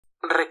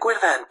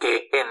Recuerdan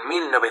que en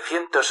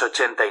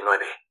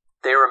 1989.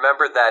 They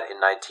remembered that in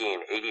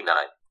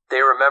 1989.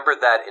 They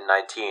remembered that in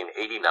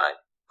 1989.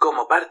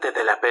 Como parte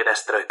de la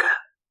perestroika.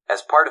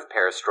 As part of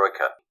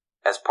perestroika.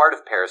 As part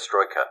of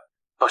perestroika.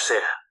 O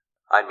sea.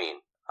 I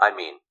mean.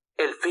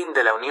 El fin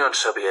de la Unión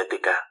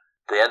Soviética.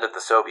 The end of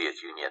the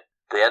Soviet Union.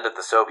 The end of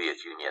the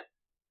Soviet Union.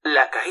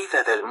 La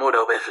caída del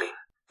muro Berlín.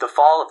 The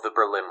fall of the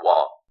Berlin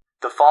Wall.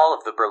 The fall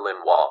of the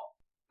Berlin Wall.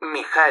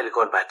 Mikhail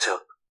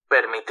Gorbachev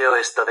permitió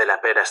esto de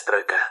la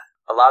perestroika.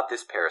 Allowed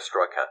this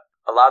perestroika.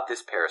 Allowed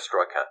this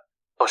perestroika.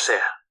 O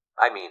sea.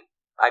 I mean.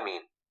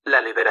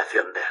 La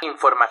liberación de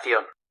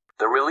información.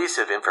 The release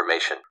of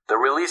information. The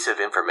release of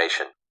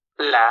information.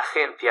 La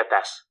agencia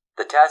TASS.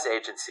 The TASS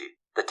agency.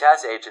 The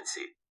TASS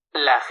agency.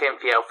 La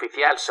agencia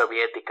oficial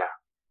soviética.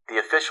 The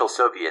official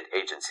Soviet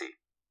agency.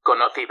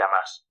 Conocida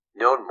más.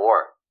 Known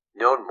more.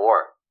 Known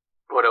more.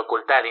 Por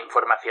ocultar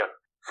información.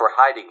 For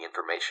hiding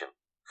information.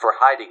 For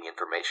hiding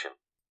information.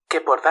 Que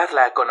por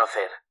darla a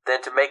conocer.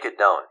 Then to make it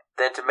known.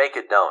 Then to make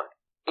it known.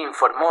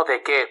 Informó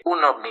de que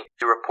un ovni.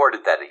 He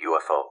reported that a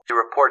UFO. He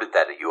reported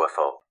that a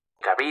UFO.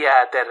 Que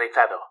había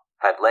aterrizado.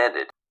 Had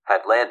landed.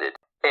 Had landed.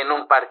 En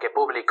un parque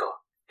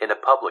público. In a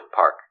public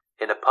park.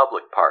 In a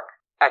public park.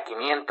 A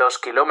 500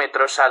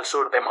 kilómetros al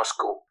sur de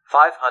Moscú.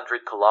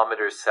 500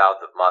 kilometers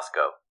south of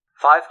Moscow.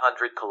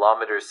 500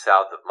 kilometers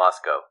south of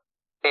Moscow.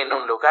 En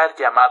un lugar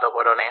llamado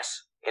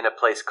Voronezh. In a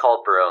place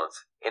called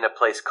Voronezh. In a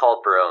place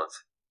called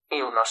Voronezh.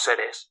 Y unos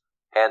seres.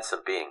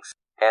 Handsome beings.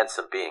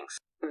 Handsome beings.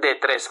 De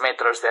 3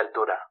 metros de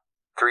altura.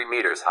 3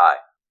 meters high.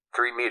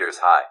 3 meters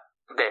high.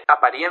 De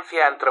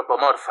apariencia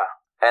antropomorfa.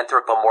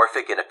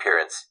 Anthropomorphic in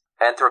appearance.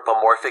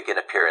 Anthropomorphic in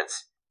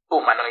appearance.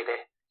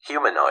 Humanoide.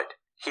 Humanoid.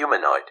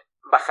 Humanoid.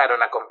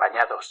 Bajaron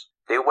acompañados.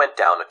 They went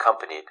down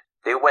accompanied.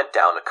 They went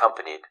down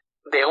accompanied.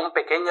 De un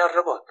pequeño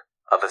robot.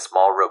 Of a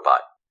small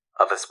robot.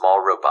 Of a small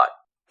robot.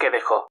 Que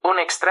dejó un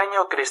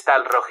extraño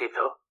cristal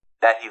rojizo.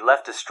 That he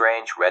left a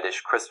strange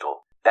reddish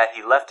crystal. That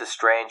he left a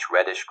strange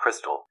reddish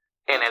crystal.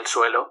 En el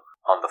suelo.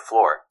 On the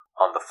floor.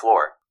 On the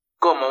floor.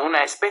 Como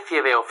una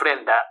especie de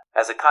ofrenda.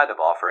 As a kind of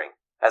offering.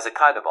 As a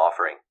kind of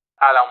offering.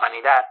 A la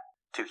humanidad.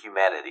 To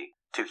humanity.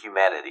 To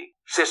humanity.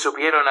 Se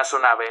subieron a su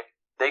nave.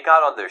 They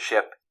got on their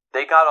ship.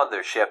 They got on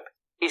their ship.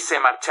 Y se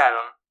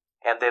marcharon.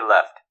 And they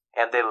left.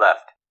 And they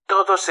left.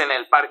 Todos en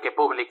el parque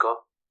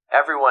público.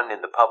 Everyone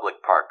in the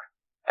public park.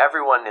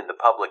 Everyone in the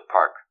public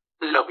park.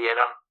 Lo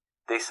vieron.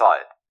 They saw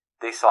it.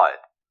 They saw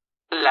it.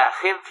 La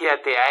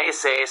agencia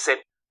TASS.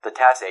 The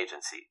TASS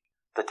agency.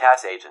 The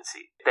TASS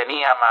agency.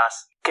 Tenía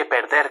más que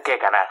perder que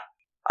ganar.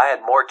 I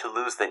had more to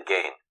lose than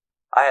gain.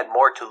 I had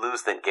more to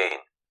lose than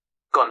gain.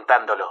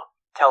 Contándolo.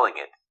 Telling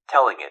it.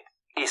 Telling it.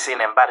 Y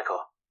sin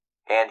embargo.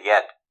 And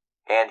yet.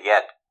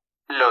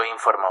 Lo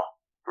informó.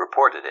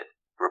 Reported it.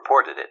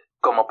 Reported it.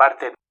 Como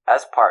parte.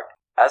 As part.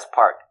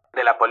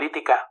 De la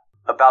política.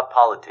 About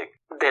politics.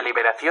 De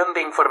liberación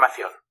de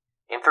información.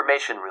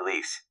 Information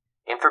release.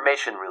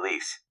 Information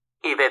release.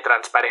 Y de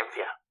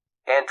transparencia.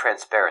 And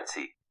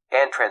transparency.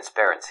 And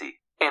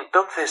transparency.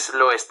 Entonces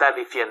lo está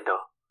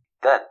diciendo.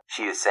 Then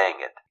she is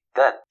saying it.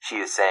 Then she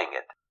is saying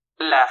it.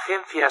 La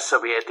agencia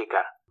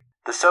soviética.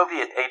 The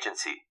Soviet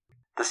agency.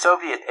 The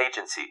Soviet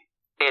agency.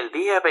 El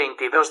día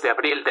 22 de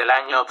abril del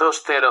año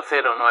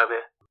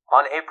 2009.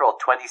 On April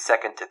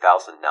 22nd,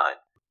 2009.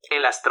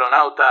 El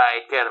astronauta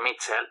Edgar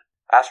Mitchell.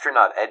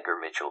 Astronaut Edgar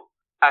Mitchell.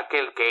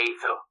 Aquel que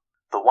hizo.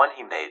 The one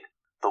he made.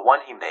 The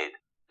one he made.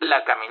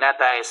 La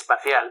caminata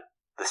espacial.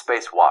 The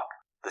spacewalk.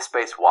 The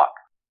spacewalk.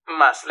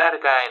 Más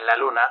larga en la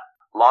Luna.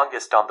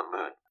 Longest on the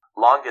moon.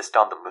 Longest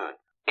on the moon.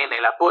 En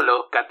el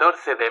Apolo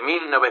 14 de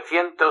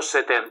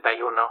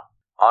 1971.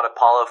 On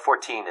Apollo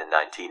 14 in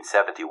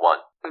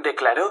 1971.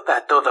 Declaró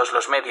a todos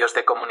los medios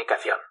de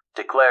comunicación.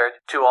 Declared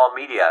to all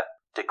media.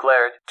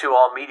 Declared to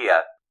all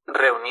media.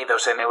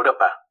 Reunidos en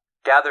Europa.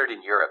 Gathered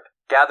in Europe.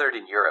 Gathered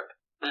in Europe.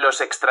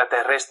 Los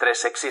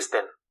extraterrestres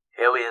existen.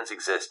 Aliens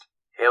exist.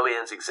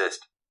 Aliens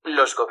exist.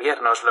 Los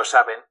gobiernos lo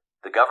saben.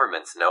 The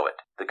governments know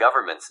it. The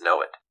governments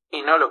know it.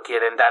 Y no lo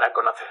quieren dar a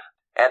conocer.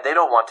 And they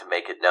don't want to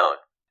make it known.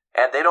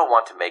 And they don't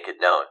want to make it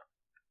known.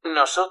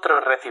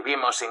 Nosotros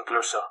recibimos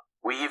incluso.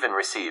 We even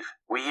receive.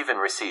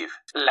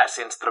 Las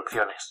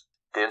instrucciones.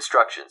 The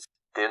instructions.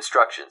 The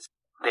instructions.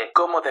 De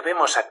cómo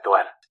debemos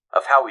actuar.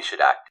 Of how we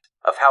should act.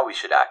 Of how we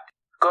should act.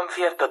 Con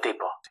cierto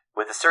tipo.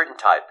 With a certain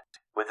type.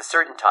 With a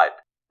certain type.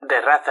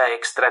 De raza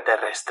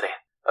extraterrestre.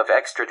 Of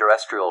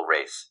extraterrestrial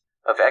race.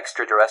 Of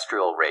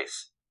extraterrestrial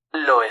race.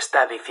 Lo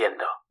está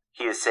diciendo.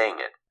 He is saying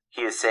it.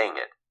 He is saying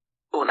it.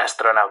 Un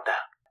astronauta.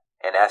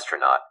 An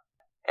astronaut.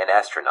 An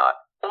astronaut.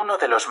 Uno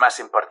de los más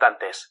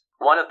importantes.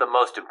 One of the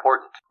most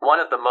important.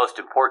 One of the most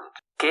important.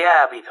 ¿Qué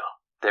ha habido?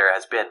 There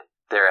has been.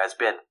 There has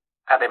been.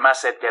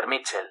 Además Edgar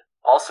Mitchell.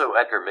 Also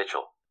Edgar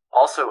Mitchell.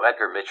 Also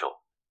Edgar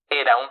Mitchell.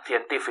 Era un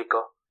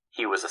científico.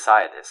 He was a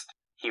scientist.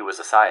 He was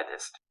a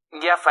scientist.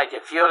 Ya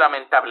falleció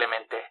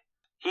lamentablemente.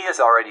 He has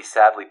already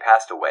sadly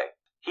passed away.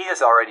 He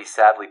has already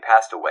sadly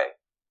passed away.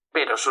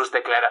 Pero sus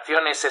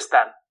declaraciones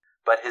están.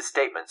 But his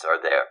statements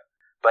are there.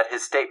 But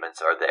his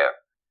statements are there.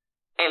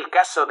 El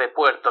caso de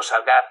Puerto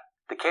Salgar.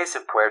 The case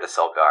of Puerto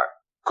Salgar,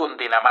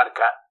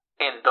 Cundinamarca,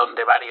 en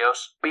donde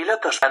varios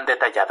pilotos han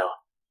detallado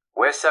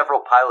where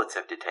several pilots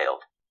have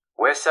detailed,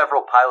 where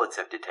several pilots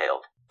have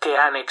detailed, que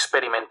han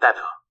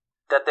experimentado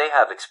that they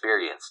have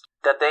experienced,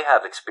 that they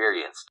have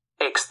experienced,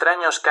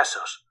 extraños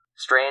casos.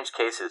 strange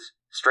cases,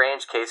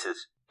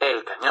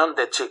 El cañón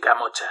de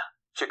Chicamocha,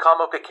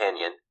 Chicamocha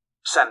Canyon,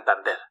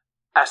 Santander,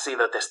 ha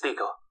sido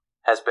testigo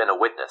has been a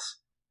witness,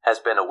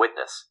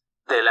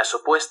 de la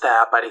supuesta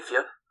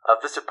aparición of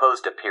the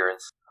supposed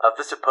appearance,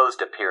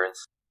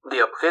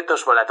 de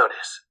objetos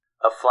voladores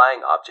of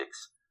flying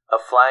objects,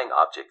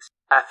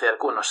 hace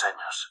algunos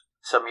años.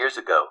 some years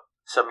ago,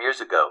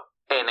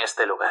 En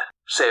este lugar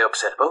se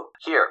observó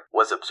here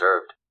was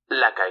observed,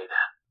 la caída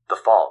the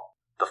fall,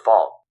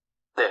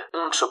 de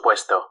un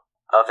supuesto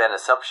of an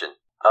assumption,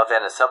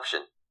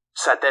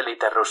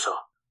 satélite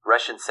ruso.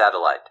 Russian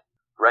satellite,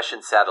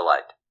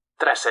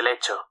 Tras el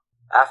hecho,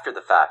 after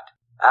the fact,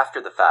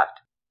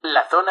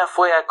 la zona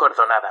fue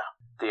acordonada,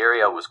 the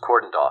area was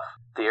cordoned off,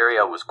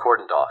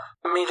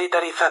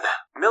 militarizada,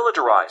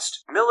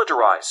 militarized,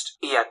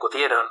 y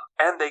acudieron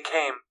and they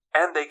came,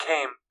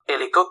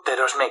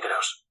 helicópteros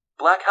negros.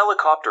 black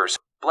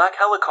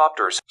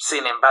helicopters,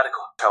 Sin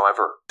embargo,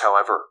 however,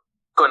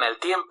 con el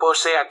tiempo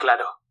se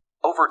aclaró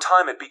over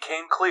time it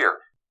became clear,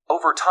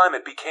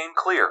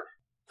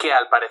 que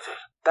al parecer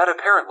that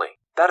apparently,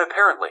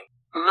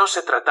 no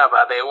se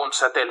trataba de un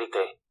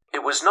satélite.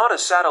 it was not a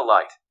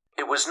satellite,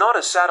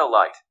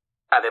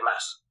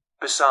 Además,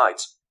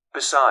 besides,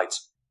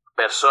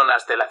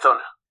 personas de la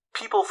zona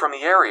people from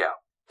the area,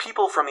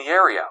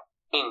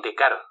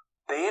 indicaron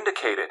they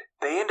indicated,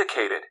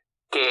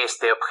 que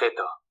este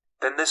objeto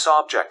then this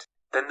object,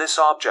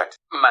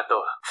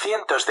 mató a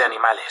cientos de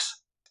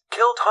animales.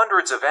 killed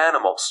hundreds of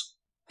animals.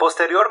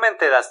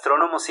 Posteriormente,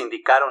 astrónomos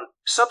indicaron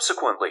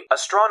Subsequently,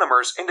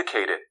 astronomers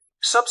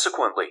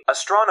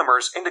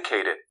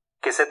indicated,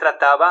 que se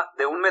trataba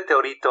de un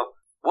meteorito.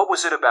 what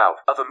was it about?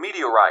 Of a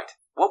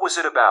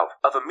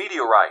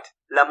meteorite.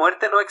 La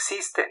muerte no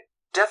existe.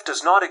 Death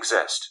does not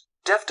exist.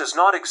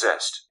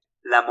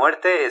 La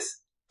muerte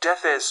es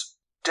Death is,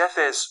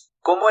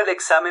 como el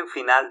examen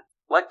final.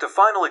 like the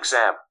final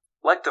exam,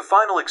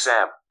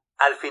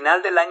 Al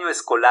final del año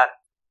escolar,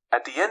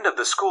 at the end of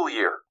the school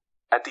year,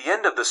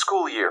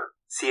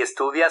 si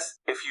estudias,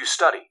 if you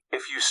study,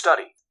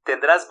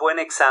 tendrás buen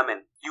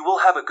examen. you will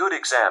have a good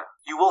exam,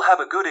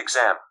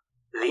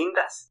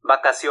 Lindas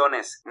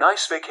vacaciones.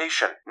 nice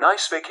vacation,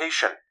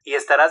 Y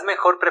estarás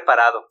mejor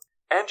preparado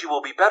and you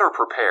will be better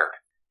prepared,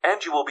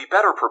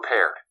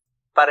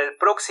 para el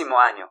próximo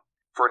año.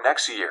 for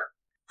next year,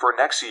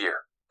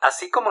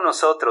 Así como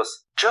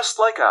nosotros just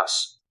like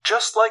us,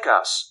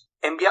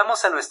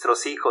 enviamos a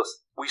nuestros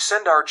hijos we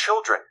send our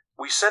children,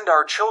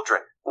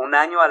 un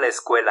año a la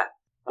escuela,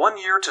 1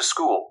 year to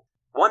school,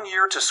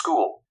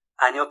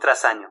 año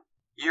tras año,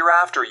 year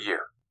after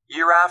year,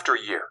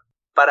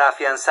 para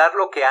afianzar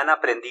lo que han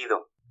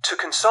aprendido, to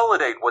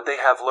consolidate what they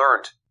have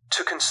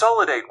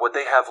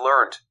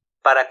learned,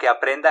 para que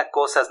aprenda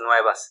cosas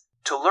nuevas.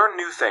 to learn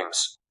new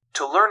things,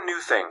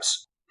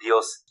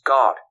 Dios,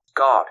 God,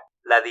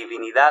 la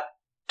divinidad,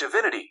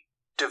 divinity,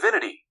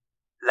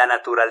 la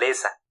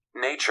naturaleza,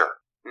 nature,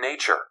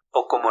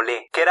 o como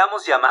le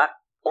queramos llamar,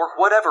 or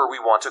whatever we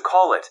want to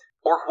call it,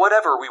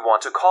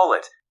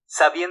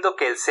 sabiendo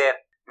que el ser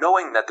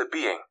knowing that the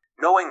being,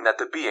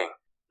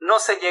 no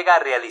se llega a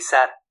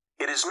realizar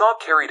it is not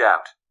carried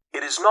out,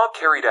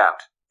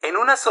 en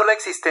una sola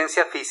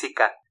existencia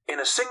física, in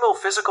a single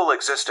physical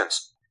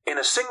existence,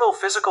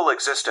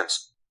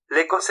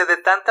 le concede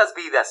tantas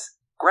vidas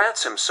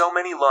grants him so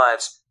many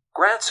lives,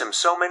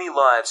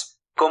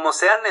 como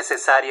sean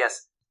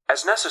necesarias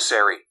as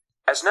necessary,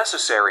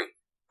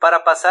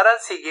 para pasar al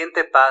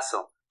siguiente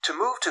paso, to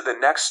move to the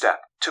next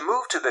step,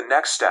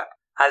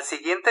 al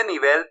siguiente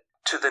nivel.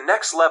 to the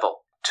next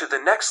level.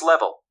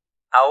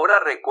 Ahora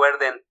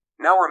recuerden,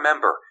 Now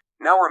remember,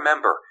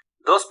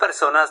 dos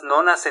personas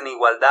no nacen en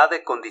igualdad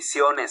de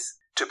condiciones.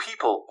 two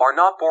people are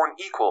not born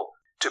equal.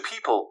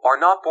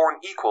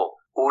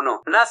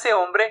 Uno nace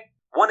hombre,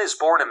 One is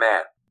born a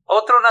man,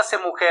 otro nace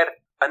mujer.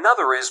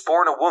 another is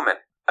born a woman.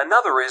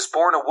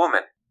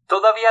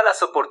 Todavía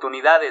las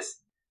oportunidades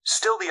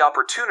Still the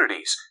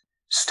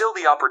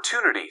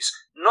opportunities,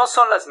 no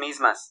son las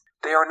mismas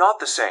they are not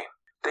the same.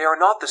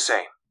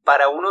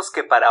 para unos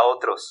que para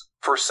otros.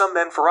 For some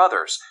men, for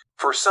others.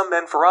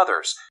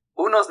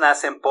 Unos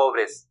nacen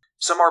pobres,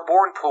 Some are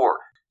born poor.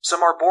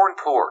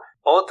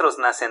 otros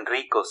nacen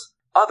ricos.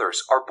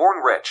 Others are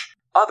born rich.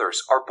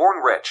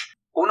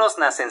 Unos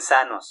nacen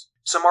sanos,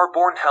 Some are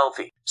born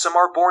healthy.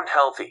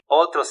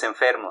 otros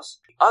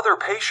enfermos. Other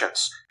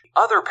patients.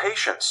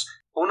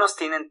 Unos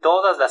tienen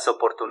todas las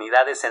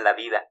oportunidades en la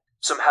vida,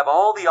 Some have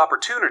all the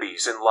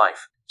opportunities in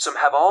life.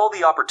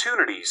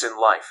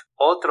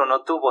 otro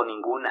no tuvo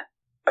ninguna.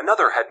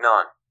 Another had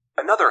none.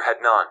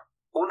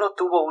 Uno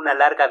tuvo una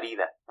larga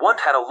vida, One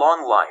had a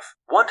long life.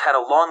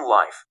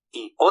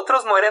 y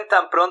otros mueren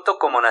tan pronto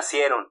como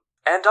nacieron.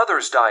 And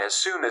others die as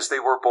soon as they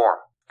were born.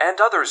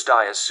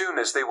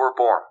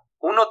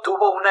 Uno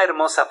tuvo una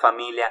hermosa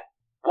familia,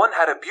 One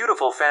had a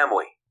beautiful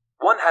family.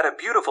 One had a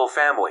beautiful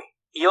family.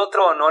 y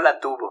otro no la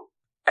tuvo.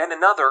 And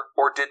another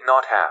or did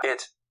not have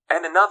it.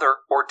 And another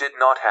or did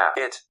not have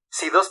it.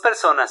 Si dos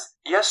personas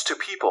Yes to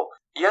people.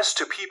 Yes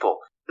to people.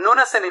 no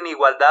nacen en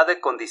igualdad de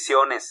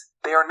condiciones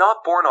They are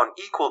not born on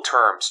equal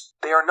terms.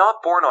 They are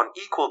not born on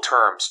equal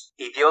terms.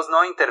 y Dios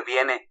no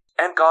interviene,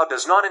 And God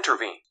does not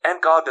intervene.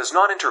 And God does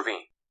not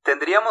intervene.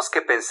 tendríamos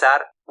que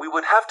pensar We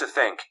would have to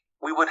think.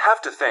 We would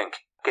have to think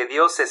que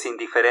Dios es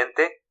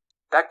indiferente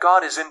that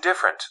God is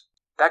indifferent.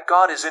 That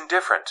God is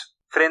indifferent.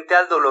 frente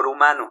al dolor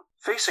humano,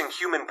 Facing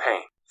human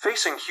pain.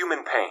 Facing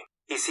human pain.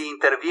 y si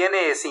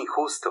interviene es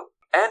injusto,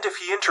 And if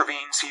he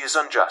intervenes, he is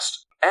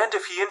unjust. And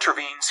if he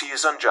intervenes, he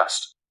is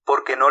unjust.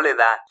 porque no le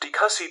da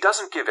Because he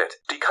doesn't give it.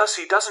 Because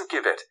he doesn't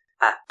give it.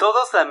 a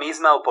todos la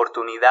misma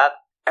oportunidad,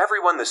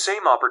 Everyone the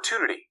same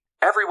opportunity.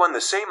 Everyone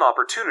the same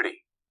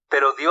opportunity.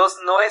 pero Dios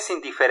no es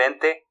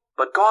indiferente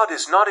But God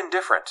is not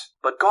indifferent.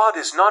 But God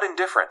is not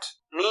indifferent.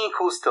 ni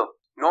injusto,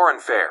 Nor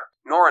unfair.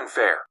 Nor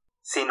unfair.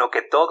 sino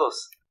que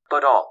todos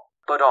But all.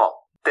 But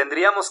all.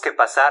 tendríamos que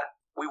pasar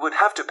We would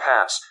have to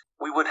pass.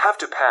 We would have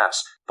to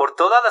pass. por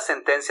todas las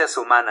sentencias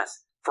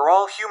humanas, For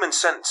all human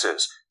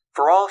sentences.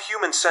 For all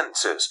human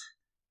sentences.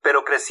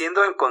 pero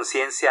creciendo en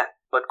conciencia.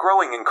 But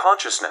growing in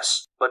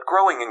consciousness. But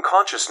growing in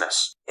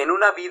consciousness. En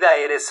una vida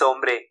eres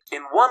hombre,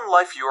 In one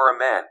life you are a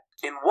man.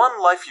 In one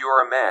life you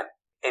are a man.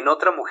 en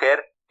otra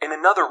mujer, In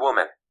another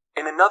woman.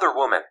 In another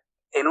woman.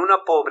 en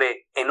una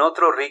pobre, en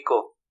otro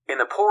rico, In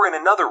the poor in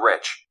another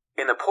rich.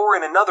 In the poor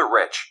in another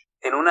rich.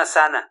 en una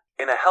sana,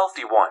 In a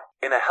healthy one.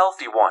 In a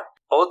healthy one.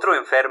 otro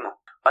enfermo.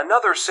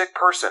 Another sick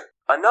person.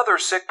 Another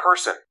sick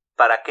person.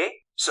 ¿Para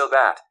qué? So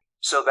that.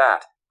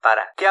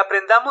 Para que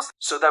aprendamos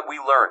So that we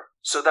learn.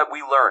 So that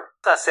we learn.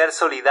 a ser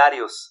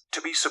solidarios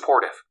To be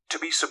supportive. To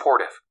be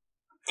supportive.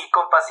 y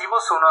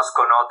compasivos unos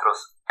con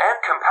otros, And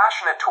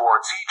compassionate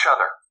towards each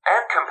other.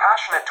 And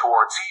compassionate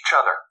towards each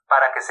other.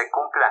 para que se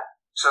cumpla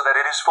So that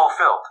it is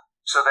fulfilled.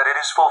 So that it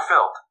is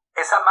fulfilled.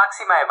 esa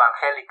máxima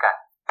evangélica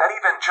That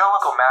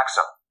evangelical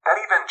maxim. That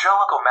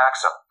evangelical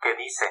maxim. que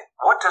dice,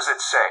 What does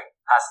it say?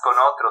 haz con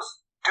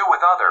otros Do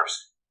with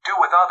others. Do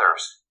with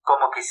others.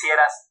 como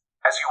quisieras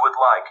As you would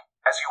like.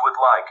 As you would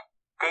like.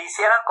 que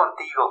hicieran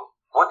contigo,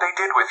 What they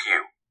did with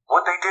you.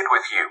 What they did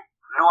with you.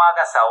 no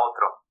hagas a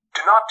otro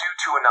Do not do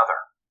to another.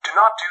 Do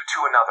not do to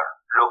another.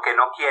 lo que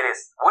no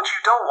quieres What you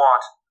don't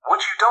want. What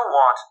you don't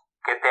want.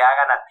 que te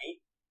hagan a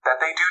ti. That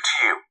they do to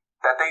you.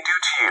 That they do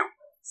to you.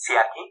 Si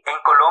aquí en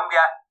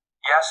Colombia,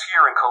 Yes,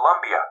 here in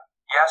Colombia.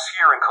 Yes,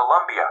 here in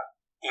Colombia.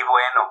 y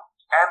bueno,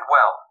 And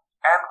well.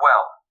 And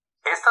well.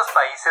 estos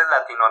países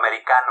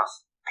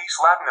latinoamericanos, These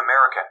Latin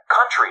American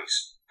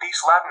countries.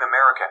 These Latin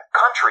American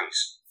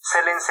countries.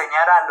 se le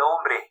enseñara al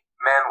hombre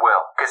Man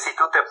will. que si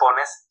tú te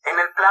pones en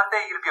el plan de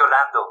ir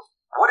violando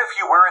What if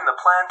you were in the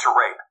plan to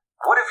rape?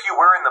 What if you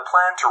were in the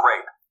plan to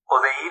rape? o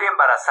de ir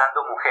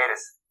embarazando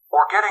mujeres,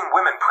 Or getting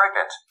women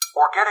pregnant?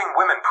 Or getting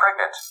women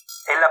pregnant?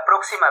 en la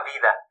próxima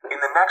vida In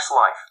the next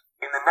life.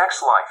 In the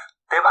next life.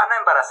 te van a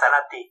embarazar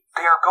a ti,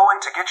 They are going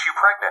to get you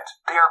pregnant.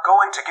 They are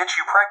going to get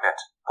you pregnant.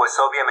 pues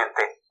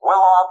obviamente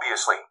Well,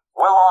 obviously.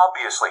 Well,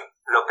 obviously.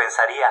 lo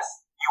pensarías.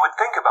 You would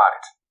think about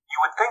it. You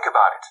would think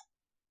about it.